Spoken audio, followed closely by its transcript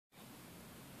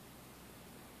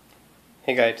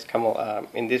Hey guys, Kamal.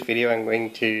 In this video I'm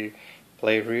going to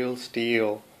play Real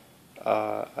Steel,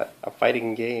 a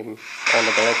fighting game on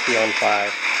the Galaxy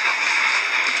On5.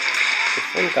 This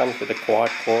phone comes with a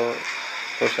quad-core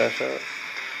processor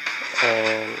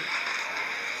and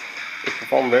it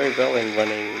performed very well in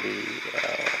running the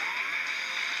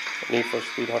Need for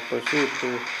Speed Hot Pursuit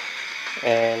too.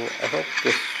 And I hope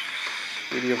this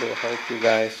video will help you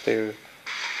guys to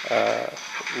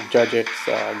judge its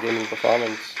gaming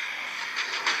performance.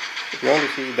 If you want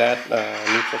to see that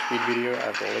Need for Speed video,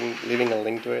 I will leaving a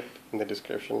link to it in the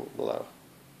description below.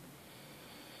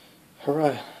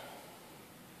 Alright.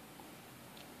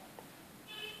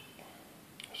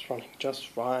 It's running just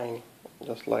fine,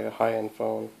 just like a high-end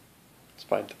phone,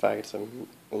 despite the fact it's a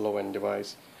low-end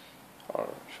device, or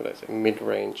should I say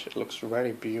mid-range. It looks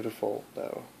very beautiful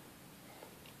though.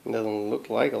 It doesn't look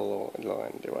like a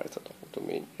low-end device at all to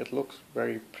me. It looks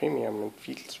very premium and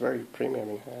feels very premium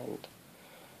in hand.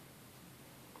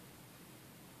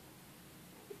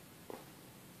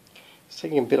 It's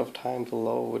taking a bit of time to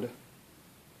load.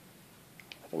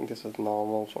 I think this is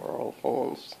normal for all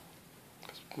phones,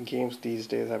 because games these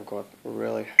days have got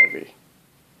really heavy.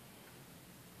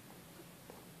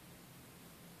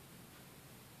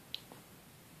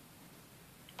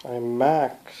 I'm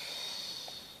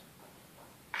max.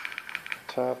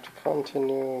 Tap to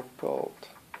continue. Build.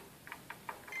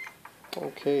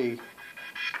 Okay.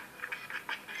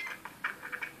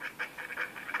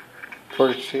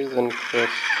 Purchase and quit.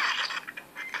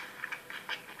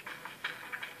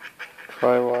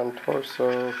 Try one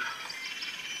torso.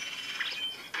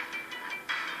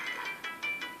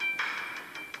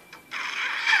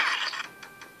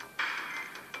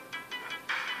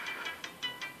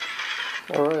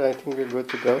 Alright, I think we're good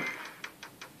to go.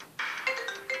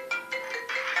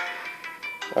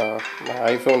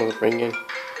 My iPhone is ringing.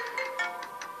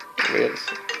 It is.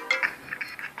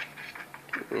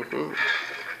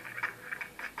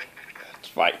 Let's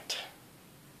fight.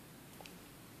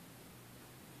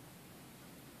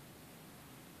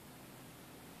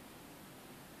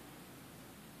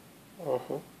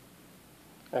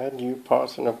 Add new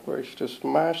parts and upgrades to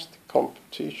smash the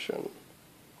competition.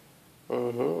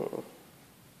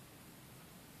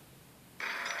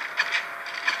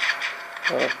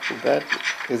 That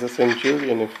is a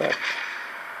Centurion effect.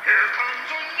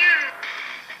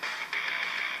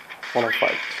 Wanna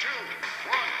fight?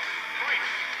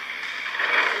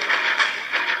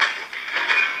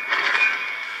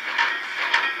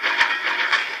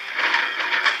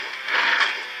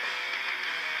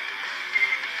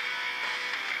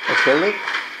 I killed it?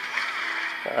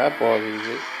 That was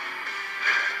easy.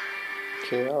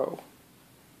 KO.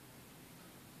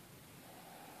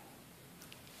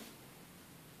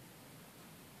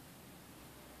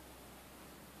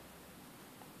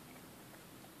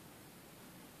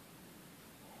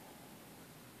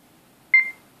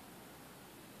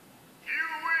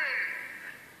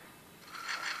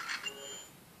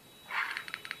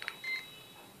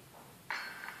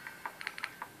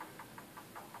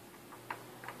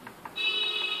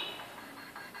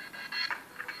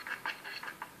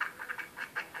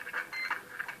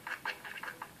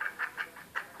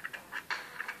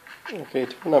 Okay,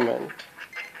 tournament.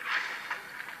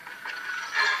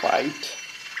 Fight.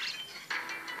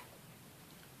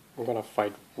 I'm gonna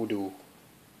fight Voodoo.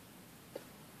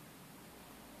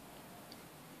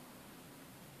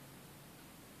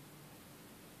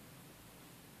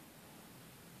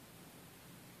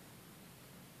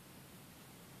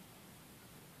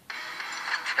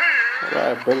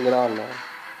 Alright, bring it on now.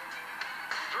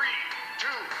 3, 2,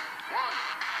 1,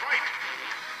 fight!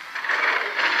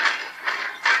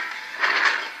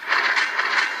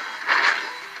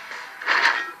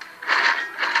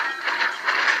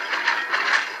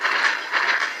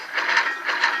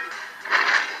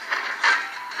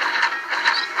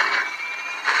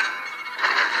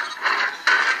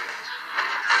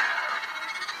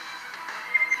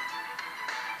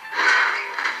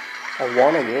 I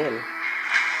won again.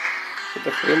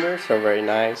 The frame rates are very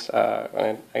nice. I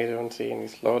don't see any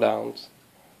slowdowns.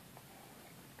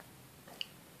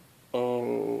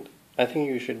 And I think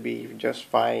you should be just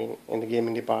fine in the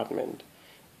gaming department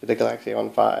with the Galaxy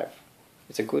On5.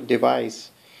 It's a good device.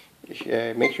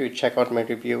 Make sure you check out my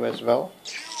review as well.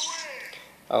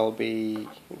 I'll be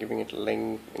giving it a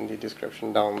link in the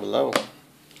description down below.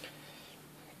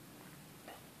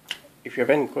 If you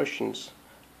have any questions,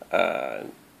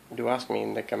 do ask me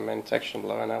in the comment section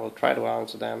below, and I will try to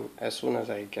answer them as soon as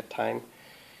I get time.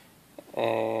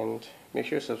 And make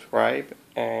sure to subscribe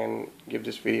and give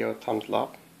this video a thumbs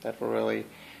up. That will really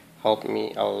help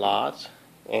me a lot.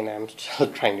 And I'm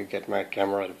still trying to get my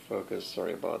camera to focus.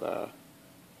 Sorry about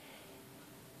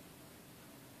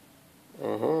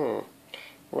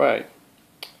Right.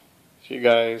 See you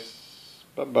guys.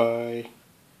 Bye bye.